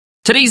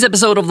Today's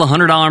episode of the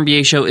 $100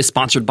 MBA Show is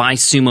sponsored by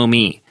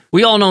SumoMe.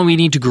 We all know we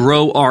need to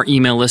grow our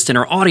email list and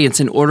our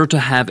audience in order to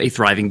have a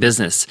thriving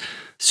business.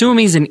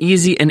 SumoMe is an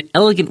easy and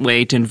elegant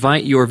way to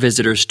invite your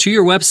visitors to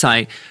your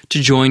website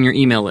to join your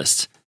email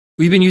list.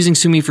 We've been using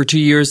SumoMe for 2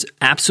 years,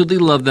 absolutely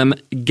love them.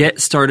 Get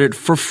started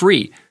for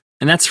free,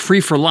 and that's free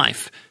for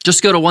life.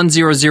 Just go to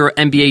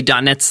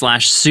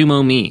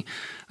 100mba.net/SumoMe.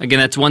 Again,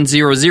 that's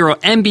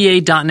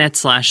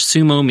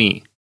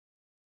 100mba.net/SumoMe.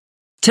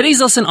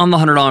 Today's lesson on the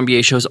 $100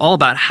 MBA Show is all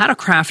about how to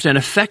craft an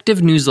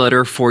effective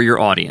newsletter for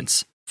your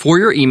audience, for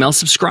your email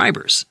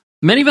subscribers.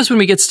 Many of us, when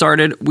we get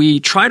started,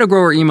 we try to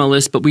grow our email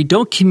list, but we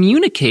don't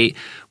communicate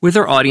with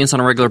our audience on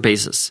a regular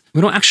basis.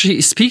 We don't actually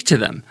speak to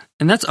them.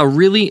 And that's a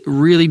really,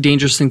 really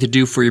dangerous thing to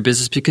do for your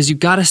business because you've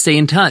got to stay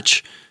in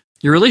touch.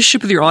 Your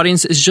relationship with your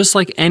audience is just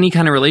like any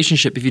kind of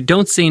relationship. If you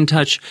don't stay in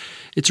touch,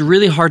 it's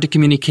really hard to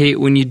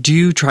communicate when you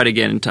do try to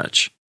get in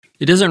touch.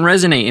 It doesn't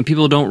resonate and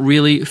people don't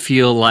really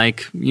feel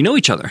like you know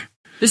each other.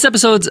 This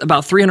episode's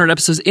about 300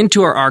 episodes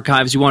into our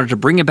archives. We wanted to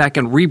bring it back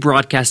and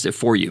rebroadcast it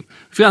for you.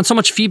 We've gotten so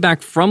much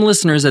feedback from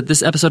listeners that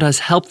this episode has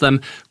helped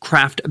them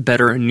craft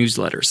better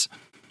newsletters.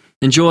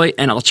 Enjoy,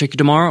 and I'll check you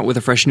tomorrow with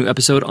a fresh new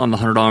episode on the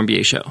 $100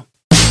 MBA Show.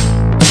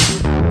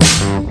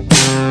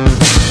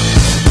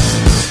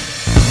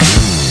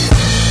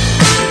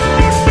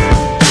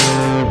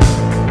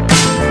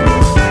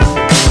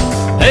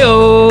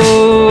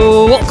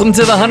 Welcome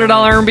to the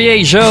 $100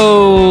 MBA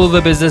Show,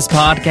 the business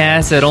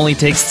podcast that only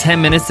takes 10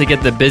 minutes to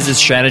get the business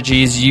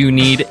strategies you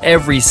need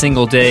every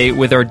single day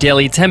with our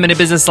daily 10-minute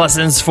business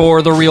lessons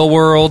for the real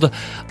world.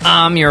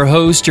 I'm your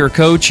host, your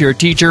coach, your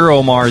teacher,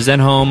 Omar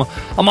Zenhom.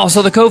 I'm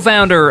also the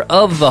co-founder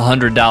of the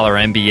 $100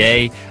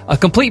 MBA, a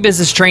complete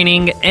business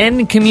training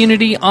and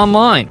community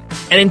online.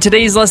 And in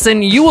today's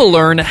lesson, you will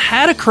learn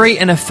how to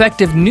create an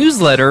effective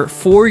newsletter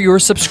for your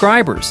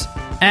subscribers.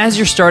 As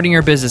you're starting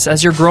your business,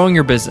 as you're growing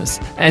your business,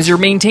 as you're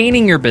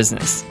maintaining your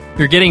business,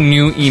 you're getting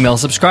new email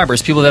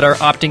subscribers, people that are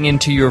opting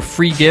into your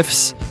free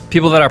gifts,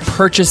 people that are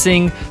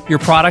purchasing your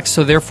products,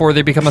 so therefore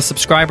they become a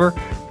subscriber.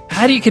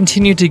 How do you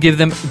continue to give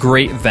them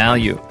great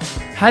value?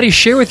 How do you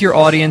share with your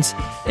audience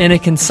in a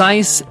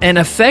concise and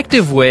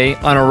effective way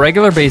on a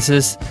regular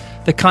basis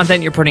the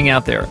content you're putting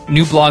out there?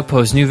 New blog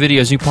posts, new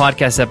videos, new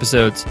podcast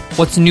episodes.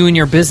 What's new in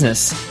your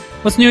business?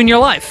 What's new in your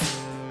life?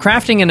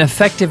 Crafting an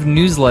effective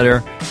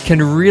newsletter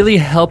can really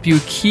help you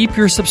keep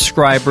your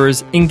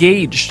subscribers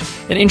engaged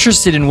and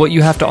interested in what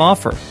you have to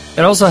offer.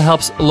 It also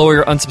helps lower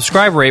your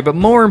unsubscribe rate, but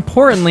more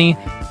importantly,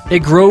 it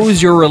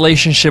grows your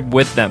relationship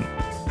with them.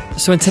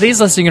 So in today's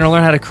lesson, you're going to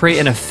learn how to create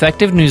an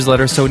effective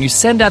newsletter. So when you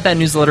send out that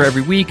newsletter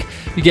every week,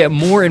 you get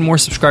more and more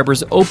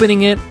subscribers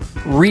opening it,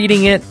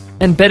 reading it,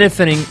 and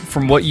benefiting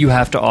from what you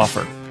have to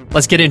offer.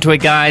 Let's get into it,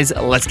 guys.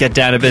 Let's get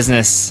down to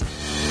business.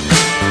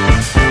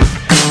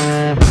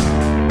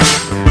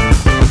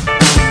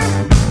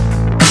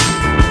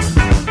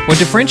 What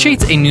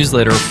differentiates a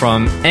newsletter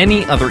from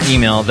any other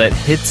email that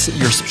hits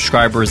your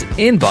subscribers'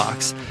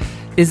 inbox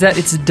is that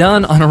it's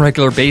done on a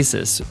regular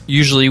basis,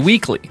 usually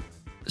weekly.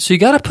 So you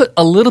got to put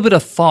a little bit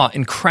of thought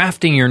in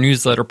crafting your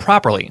newsletter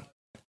properly.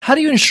 How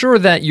do you ensure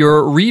that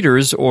your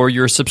readers or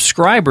your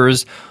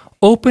subscribers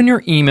open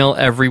your email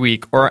every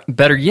week? Or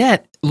better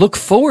yet, look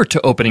forward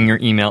to opening your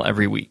email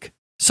every week.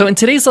 So in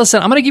today's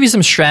lesson, I'm going to give you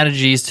some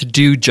strategies to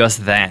do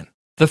just that.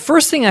 The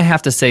first thing I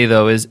have to say,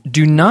 though, is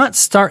do not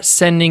start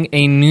sending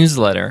a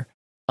newsletter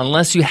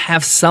unless you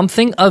have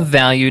something of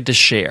value to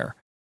share.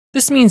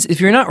 This means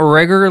if you're not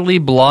regularly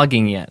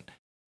blogging yet,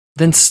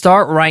 then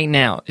start right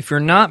now. If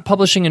you're not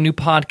publishing a new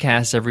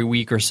podcast every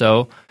week or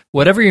so,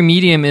 whatever your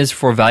medium is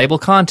for valuable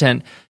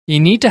content, you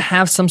need to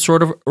have some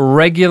sort of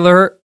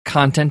regular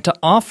content to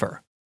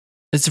offer.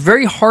 It's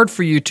very hard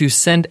for you to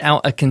send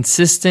out a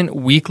consistent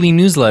weekly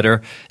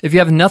newsletter if you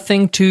have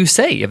nothing to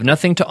say, you have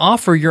nothing to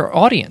offer your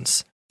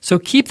audience. So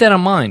keep that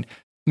in mind.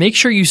 Make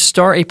sure you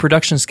start a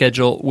production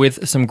schedule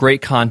with some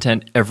great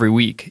content every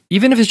week,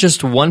 even if it's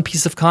just one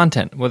piece of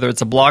content, whether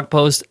it's a blog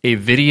post, a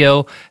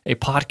video, a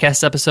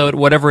podcast episode,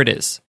 whatever it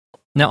is.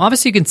 Now,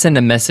 obviously, you can send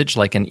a message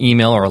like an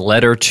email or a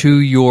letter to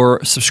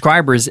your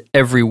subscribers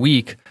every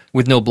week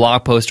with no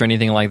blog post or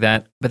anything like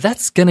that, but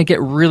that's going to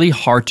get really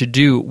hard to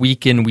do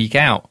week in, week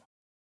out.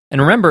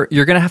 And remember,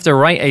 you're going to have to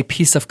write a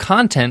piece of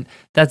content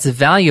that's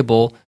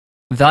valuable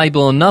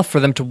enough for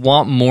them to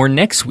want more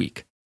next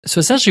week. So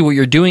essentially what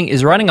you're doing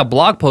is writing a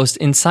blog post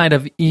inside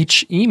of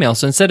each email.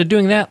 So instead of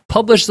doing that,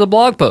 publish the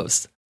blog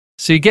post.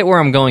 So you get where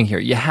I'm going here.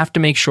 You have to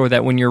make sure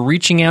that when you're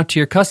reaching out to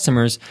your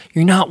customers,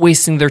 you're not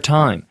wasting their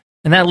time.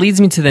 And that leads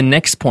me to the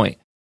next point.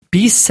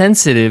 Be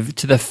sensitive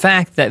to the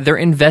fact that they're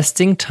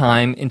investing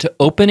time into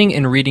opening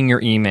and reading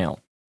your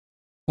email.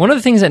 One of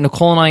the things that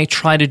Nicole and I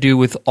try to do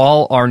with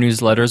all our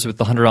newsletters with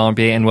the $100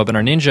 MBA and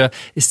Webinar Ninja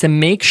is to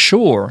make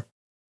sure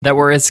that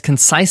we're as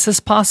concise as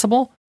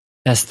possible,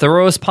 as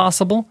thorough as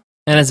possible,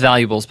 and as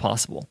valuable as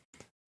possible.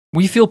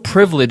 We feel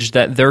privileged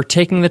that they're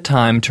taking the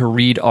time to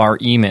read our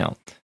email.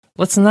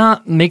 Let's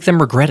not make them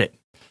regret it.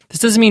 This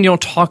doesn't mean you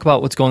don't talk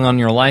about what's going on in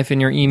your life in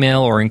your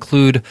email or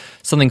include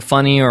something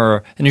funny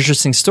or an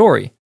interesting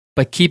story,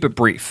 but keep it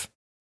brief.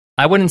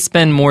 I wouldn't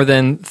spend more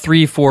than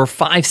 3, 4,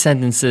 5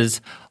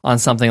 sentences on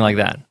something like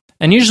that.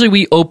 And usually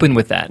we open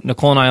with that.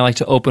 Nicole and I like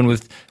to open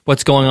with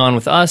what's going on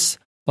with us,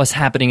 what's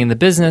happening in the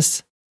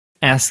business,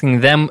 asking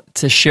them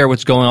to share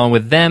what's going on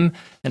with them,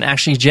 and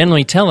actually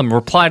generally tell them,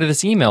 reply to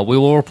this email, we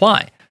will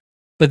reply.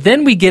 But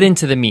then we get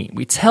into the meat.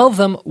 We tell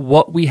them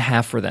what we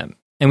have for them,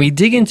 and we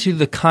dig into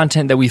the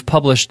content that we've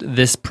published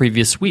this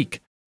previous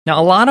week.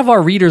 Now, a lot of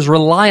our readers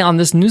rely on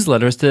this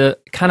newsletter to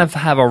kind of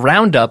have a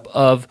roundup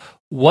of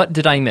what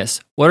did I miss?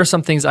 What are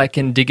some things I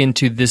can dig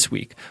into this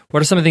week?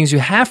 What are some of the things you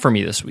have for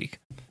me this week?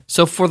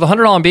 So for the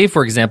 $100 MBA,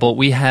 for example,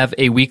 we have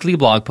a weekly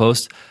blog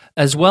post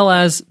as well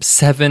as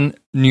 7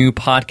 new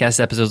podcast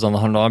episodes on the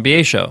 $100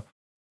 MBA show.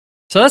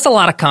 So that's a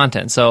lot of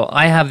content. So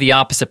I have the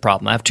opposite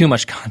problem. I have too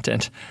much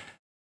content.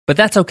 But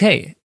that's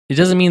okay. It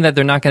doesn't mean that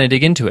they're not going to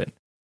dig into it.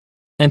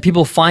 And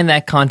people find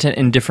that content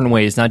in different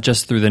ways, not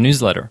just through the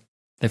newsletter.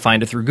 They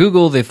find it through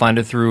Google, they find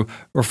it through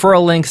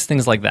referral links,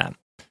 things like that.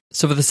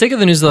 So for the sake of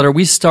the newsletter,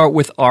 we start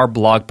with our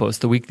blog posts,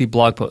 the weekly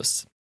blog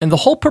posts. And the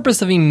whole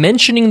purpose of me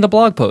mentioning the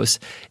blog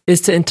post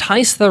is to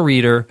entice the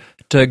reader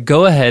to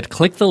go ahead,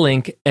 click the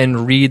link,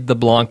 and read the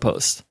blog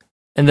post.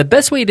 And the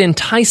best way to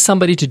entice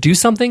somebody to do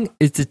something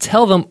is to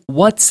tell them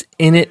what's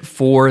in it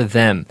for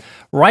them.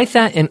 Write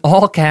that in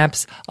all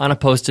caps on a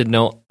Post-it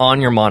note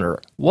on your monitor.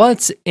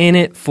 What's in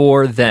it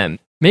for them?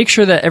 Make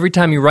sure that every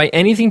time you write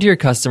anything to your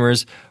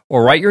customers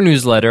or write your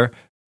newsletter,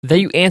 that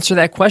you answer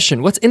that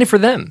question. What's in it for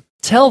them?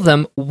 Tell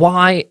them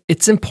why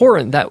it's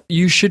important that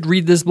you should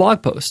read this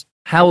blog post.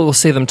 How it will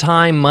save them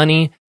time,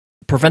 money,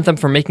 prevent them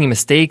from making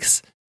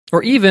mistakes,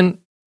 or even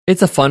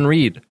it's a fun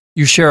read.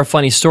 You share a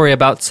funny story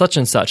about such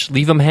and such,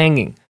 leave them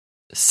hanging.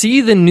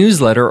 See the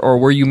newsletter or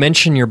where you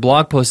mention your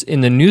blog post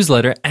in the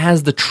newsletter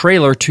as the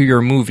trailer to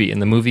your movie,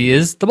 and the movie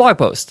is the blog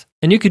post.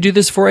 And you could do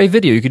this for a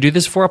video, you could do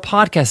this for a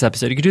podcast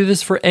episode, you could do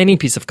this for any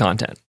piece of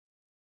content.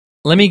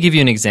 Let me give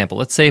you an example.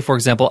 Let's say, for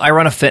example, I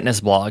run a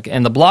fitness blog,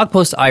 and the blog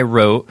post I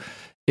wrote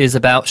is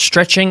about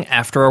stretching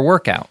after a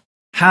workout,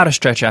 how to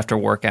stretch after a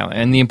workout,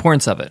 and the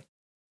importance of it.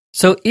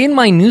 So in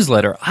my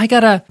newsletter, I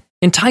gotta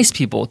entice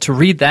people to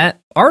read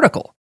that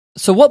article.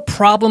 So what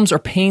problems or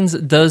pains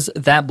does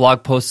that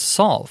blog post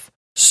solve?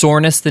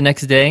 Soreness the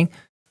next day,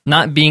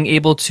 not being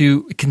able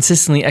to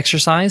consistently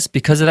exercise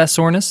because of that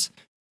soreness,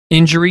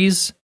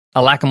 injuries,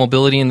 a lack of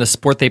mobility in the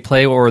sport they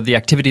play or the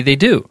activity they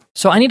do.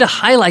 So I need to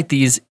highlight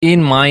these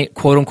in my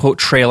quote-unquote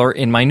trailer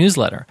in my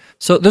newsletter.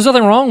 So there's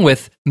nothing wrong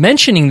with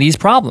mentioning these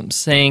problems,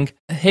 saying,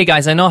 hey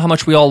guys, I know how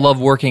much we all love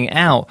working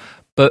out,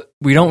 but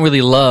we don't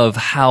really love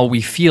how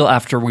we feel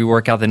after we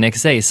work out the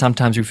next day.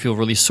 Sometimes we feel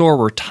really sore,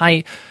 we're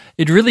tight.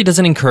 It really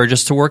doesn't encourage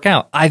us to work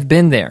out. I've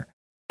been there.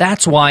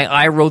 That's why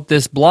I wrote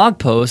this blog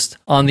post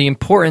on the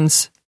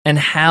importance and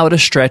how to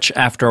stretch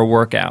after a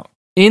workout.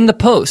 In the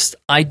post,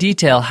 I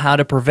detail how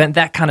to prevent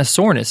that kind of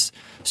soreness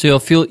so you'll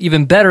feel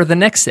even better the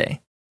next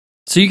day.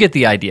 So you get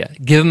the idea.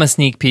 Give them a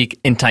sneak peek,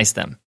 entice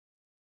them.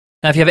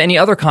 Now, if you have any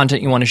other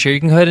content you want to share, you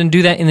can go ahead and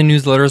do that in the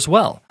newsletter as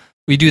well.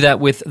 We do that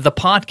with the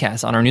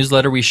podcast. On our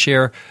newsletter, we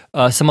share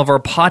some of our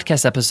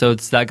podcast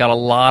episodes that got a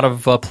lot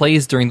of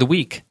plays during the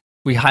week.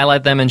 We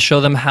highlight them and show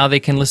them how they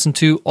can listen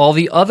to all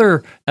the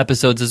other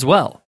episodes as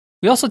well.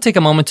 We also take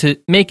a moment to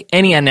make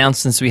any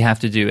announcements we have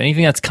to do,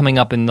 anything that's coming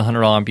up in the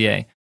 $100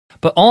 MBA.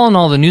 But all in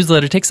all, the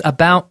newsletter takes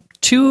about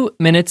 2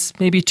 minutes,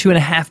 maybe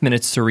 2.5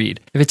 minutes to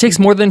read. If it takes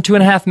more than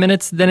 2.5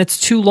 minutes, then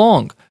it's too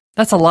long.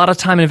 That's a lot of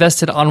time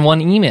invested on one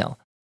email.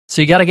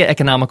 So you got to get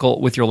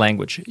economical with your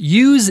language.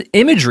 Use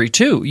imagery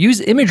too.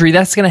 Use imagery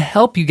that's going to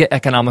help you get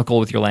economical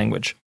with your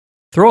language.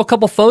 Throw a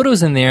couple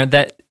photos in there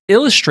that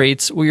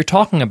illustrates what you're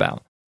talking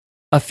about.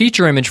 A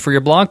feature image for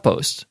your blog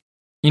post.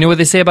 You know what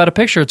they say about a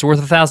picture, it's worth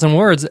 1,000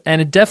 words,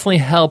 and it definitely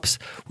helps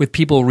with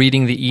people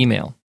reading the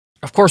email.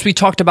 Of course, we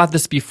talked about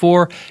this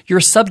before. Your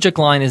subject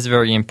line is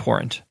very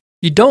important.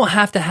 You don't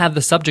have to have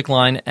the subject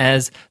line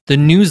as the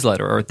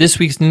newsletter or this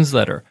week's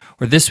newsletter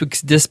or this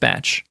week's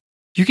dispatch.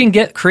 You can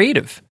get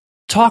creative.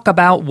 Talk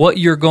about what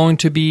you're going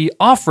to be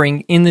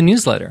offering in the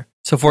newsletter.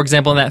 So for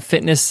example, in that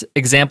fitness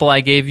example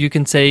I gave, you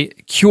can say,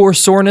 cure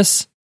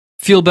soreness,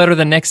 feel better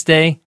the next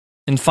day,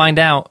 and find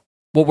out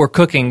what we're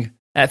cooking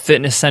at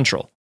Fitness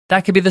Central.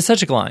 That could be the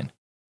subject line.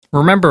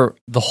 Remember,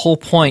 the whole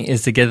point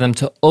is to get them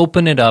to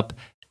open it up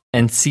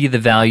and see the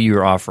value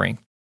you're offering.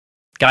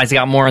 Guys, I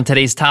got more on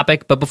today's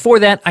topic, but before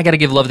that, I got to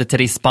give love to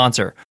today's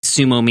sponsor,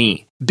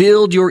 SumoMe.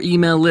 Build your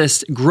email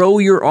list, grow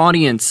your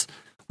audience.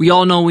 We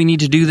all know we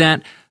need to do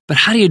that, but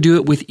how do you do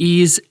it with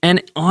ease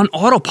and on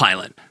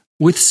autopilot?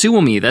 With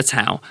SumoMe, that's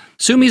how.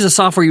 SumoMe is a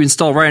software you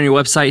install right on your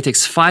website. It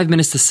takes 5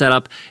 minutes to set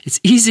up. It's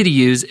easy to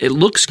use. It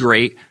looks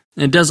great,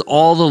 and it does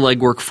all the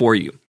legwork for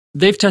you.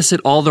 They've tested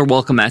all their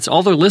welcome mats,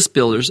 all their list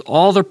builders,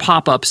 all their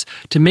pop-ups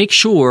to make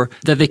sure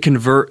that they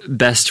convert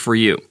best for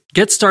you.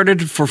 Get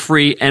started for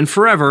free and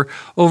forever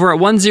over at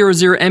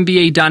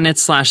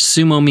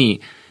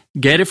 100mba.net/SumoMe.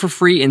 Get it for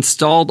free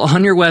installed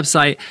on your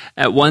website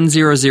at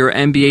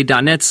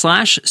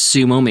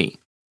 100mba.net/SumoMe.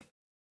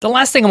 The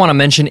last thing I want to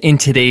mention in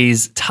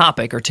today's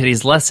topic or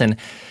today's lesson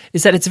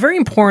is that it's very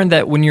important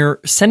that when you're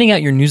sending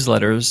out your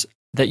newsletters,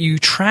 that you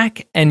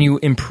track and you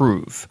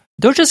improve.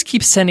 Don't just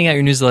keep sending out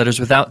your newsletters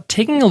without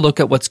taking a look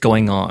at what's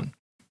going on.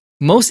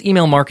 Most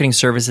email marketing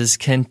services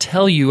can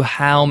tell you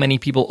how many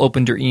people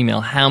opened your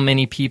email, how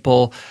many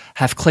people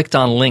have clicked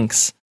on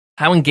links,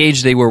 how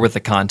engaged they were with the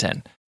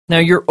content. Now,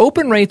 your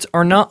open rates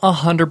are not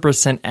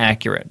 100%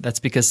 accurate. That's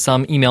because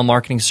some email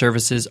marketing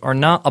services are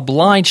not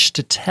obliged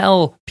to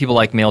tell people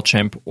like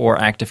MailChimp or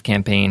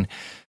ActiveCampaign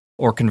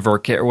or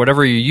ConvertKit or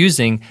whatever you're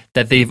using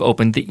that they've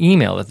opened the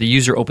email, that the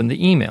user opened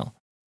the email.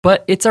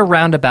 But it's a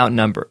roundabout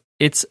number.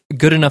 It's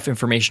good enough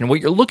information.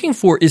 What you're looking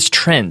for is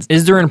trends.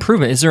 Is there an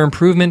improvement? Is there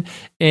improvement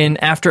in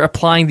after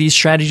applying these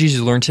strategies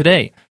you learned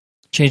today?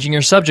 Changing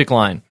your subject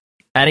line,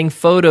 adding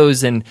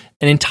photos, and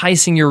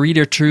enticing your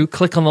reader to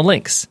click on the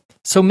links.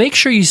 So make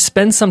sure you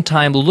spend some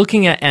time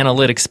looking at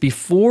analytics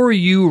before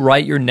you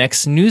write your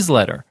next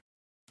newsletter.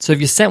 So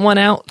if you sent one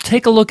out,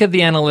 take a look at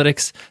the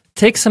analytics,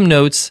 take some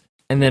notes,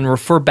 and then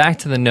refer back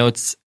to the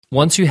notes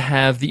once you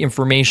have the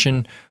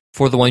information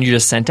for the one you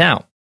just sent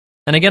out.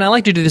 And again, I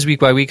like to do this week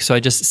by week, so I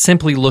just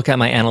simply look at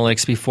my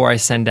analytics before I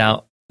send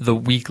out the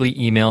weekly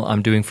email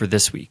I'm doing for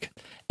this week.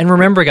 And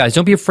remember, guys,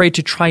 don't be afraid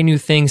to try new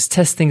things,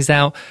 test things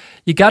out.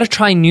 You got to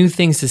try new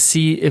things to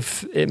see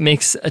if it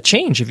makes a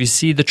change, if you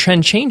see the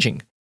trend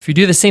changing. If you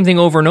do the same thing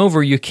over and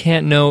over, you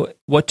can't know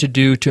what to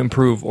do to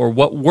improve or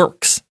what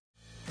works.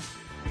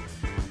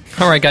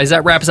 All right, guys,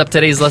 that wraps up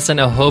today's lesson.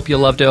 I hope you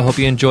loved it. I hope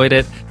you enjoyed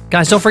it.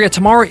 Guys, don't forget,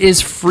 tomorrow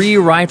is Free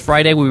Ride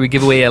Friday, where we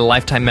give away a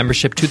lifetime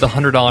membership to the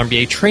 $100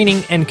 MBA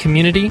training and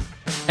community.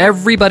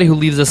 Everybody who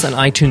leaves us an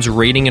iTunes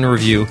rating and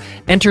review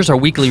enters our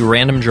weekly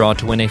random draw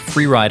to win a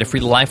free ride, a free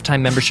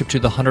lifetime membership to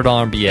the $100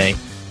 MBA.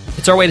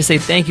 It's our way to say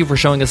thank you for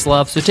showing us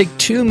love. So take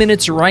 2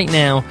 minutes right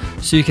now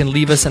so you can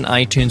leave us an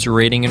iTunes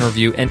rating and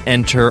review and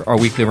enter our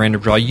weekly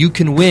random draw. You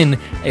can win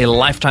a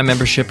lifetime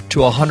membership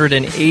to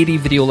 180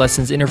 video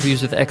lessons,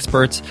 interviews with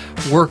experts,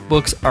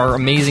 workbooks, our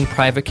amazing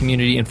private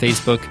community in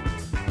Facebook.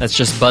 That's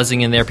just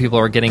buzzing in there. People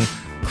are getting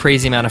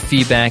crazy amount of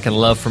feedback and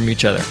love from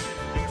each other.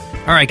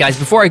 All right, guys,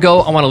 before I go,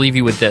 I want to leave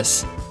you with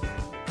this.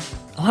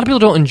 A lot of people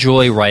don't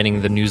enjoy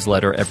writing the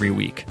newsletter every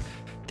week.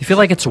 They feel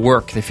like it's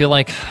work. They feel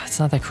like it's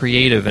not that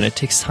creative and it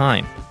takes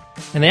time.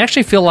 And they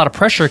actually feel a lot of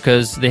pressure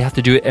because they have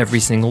to do it every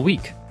single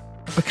week.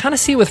 But kind of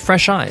see it with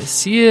fresh eyes.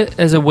 See it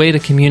as a way to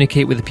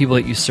communicate with the people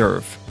that you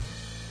serve.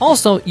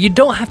 Also, you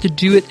don't have to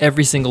do it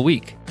every single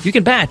week. You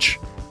can batch.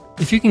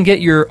 If you can get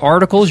your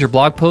articles, your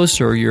blog posts,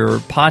 or your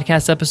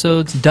podcast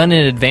episodes done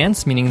in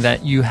advance, meaning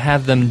that you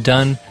have them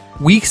done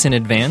weeks in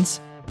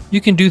advance, you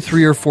can do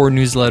 3 or 4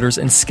 newsletters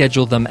and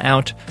schedule them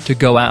out to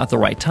go out at the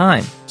right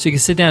time. So you can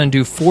sit down and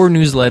do 4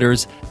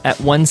 newsletters at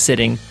one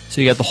sitting,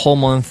 so you get the whole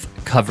month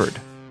covered.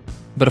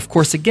 But of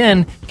course,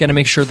 again, you got to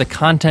make sure the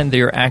content that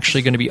you're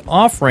actually going to be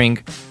offering,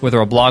 whether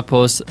a blog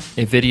post,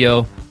 a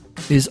video,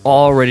 is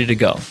all ready to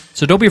go.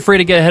 So don't be afraid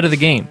to get ahead of the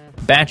game.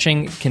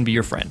 Batching can be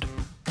your friend.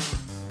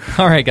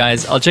 All right,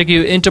 guys, I'll check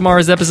you in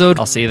tomorrow's episode.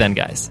 I'll see you then,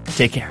 guys.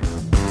 Take care.